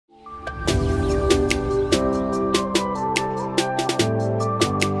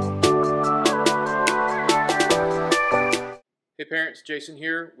parents, Jason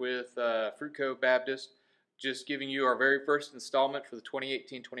here with Fruit Cove Baptist, just giving you our very first installment for the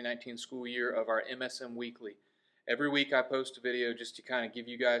 2018-2019 school year of our MSM Weekly. Every week I post a video just to kind of give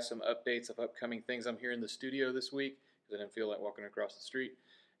you guys some updates of upcoming things. I'm here in the studio this week because I didn't feel like walking across the street.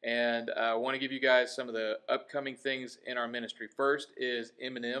 And I want to give you guys some of the upcoming things in our ministry. First is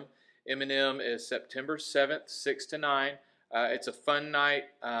M&M. M&M is September 7th, 6 to 9. It's a fun night.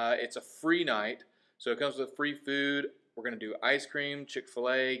 It's a free night. So it comes with free food. We're going to do ice cream,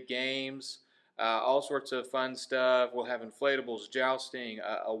 Chick-fil-A, games, all sorts of fun stuff. We'll have inflatables, jousting,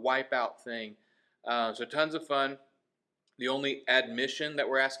 a wipeout thing. So tons of fun. The only admission that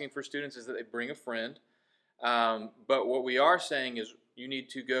we're asking for students is that they bring a friend. But what we are saying is you need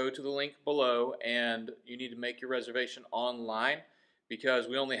to go to the link below and you need to make your reservation online because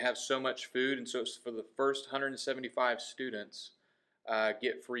we only have so much food, and so it's for the first 175 students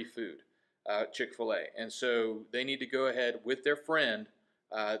get free food. Chick-fil-A, and so they need to go ahead with their friend.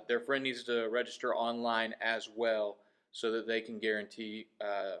 Their friend needs to register online as well so that they can guarantee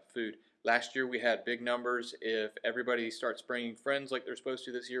food. Last year we had big numbers. If everybody starts bringing friends like they're supposed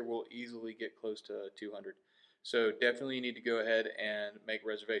to this year, we'll easily get close to 200. So definitely you need to go ahead and make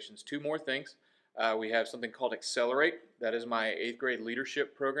reservations. Two more things. We have something called Accelerate. That is my 8th grade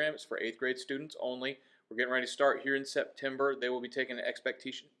leadership program. It's for 8th grade students only. We're getting ready to start here in September. They will be taking an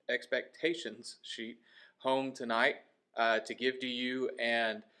expectations sheet home tonight to give to you,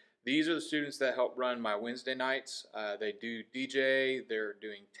 and these are the students that help run my Wednesday nights. They do DJ, they're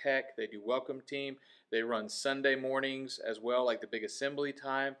doing tech, they do welcome team, they run Sunday mornings as well, like the big assembly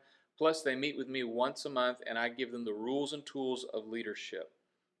time. Plus they meet with me once a month and I give them the rules and tools of leadership.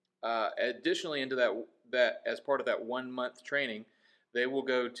 Additionally, into that as part of that 1 month training, they will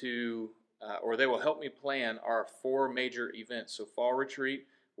go to or they will help me plan our 4 major events. So fall retreat,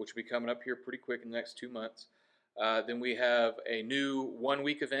 which will be coming up here pretty quick in the next 2 months. Then we have a new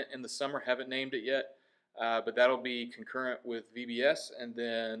 1-week event in the summer. Haven't named it yet, but that'll be concurrent with VBS. And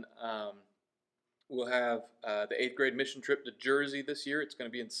then we'll have the 8th grade mission trip to Jersey this year. It's going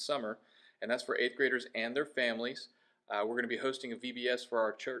to be in summer, and that's for 8th graders and their families. We're going to be hosting a VBS for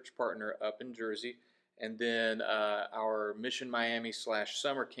our church partner up in Jersey. And then our Mission Miami /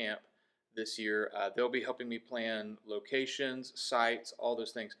 summer camp this year, they'll be helping me plan locations, sites, all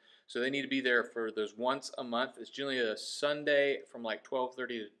those things. So they need to be there for those once a month. It's generally a Sunday from like 12:30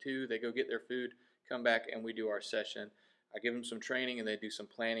 to 2. They go get their food, come back, and we do our session. I give them some training and they do some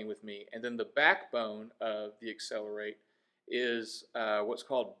planning with me. And then the backbone of the Accelerate is what's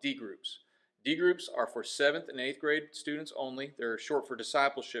called D groups. D groups are for 7th and 8th grade students only. They're short for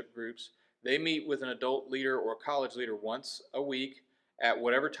discipleship groups. They meet with an adult leader or a college leader once a week at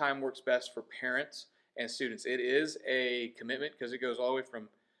whatever time works best for parents and students. It is a commitment because it goes all the way from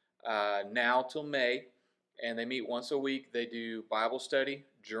now till May, and they meet once a week. They do Bible study,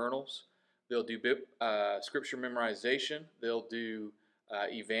 journals. They'll do scripture memorization. They'll do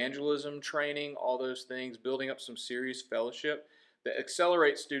evangelism training, all those things, building up some serious fellowship. The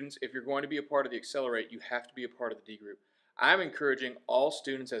Accelerate students, if you're going to be a part of the Accelerate, you have to be a part of the D group. I'm encouraging all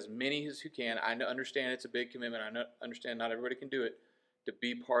students, as many as who can. I understand it's a big commitment. I understand not everybody can do it, to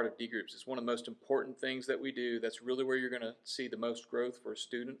be part of D groups. It's one of the most important things that we do. That's really where you're going to see the most growth for a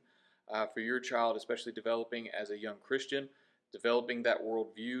student, for your child, especially developing as a young Christian, developing that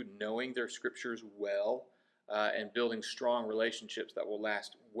worldview, knowing their scriptures well, and building strong relationships that will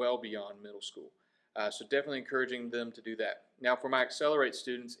last well beyond middle school. So definitely encouraging them to do that. Now for my Accelerate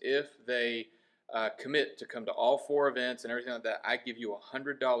students, if they commit to come to all 4 events and everything like that, I give you a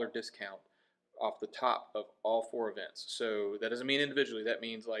 $100 discount off the top of all 4 events. So that doesn't mean individually. That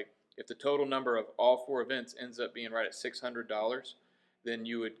means like if the total number of all 4 events ends up being right at $600, then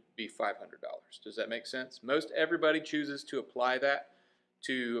you would be $500. Does that make sense? Most everybody chooses to apply that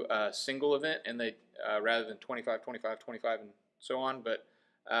to a single event, and they rather than 25, 25, 25, and so on. But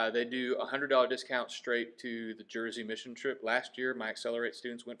they do a $100 discount straight to the Jersey mission trip. Last year, my Accelerate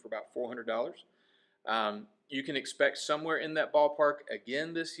students went for about $400. You can expect somewhere in that ballpark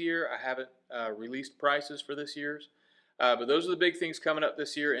again this year. I haven't released prices for this year's, but those are the big things coming up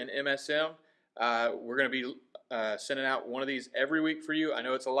this year in MSM. We're going to be sending out one of these every week for you. I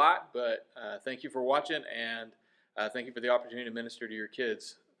know it's a lot, but thank you for watching, and thank you for the opportunity to minister to your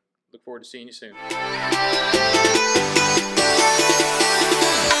kids. Look forward to seeing you soon.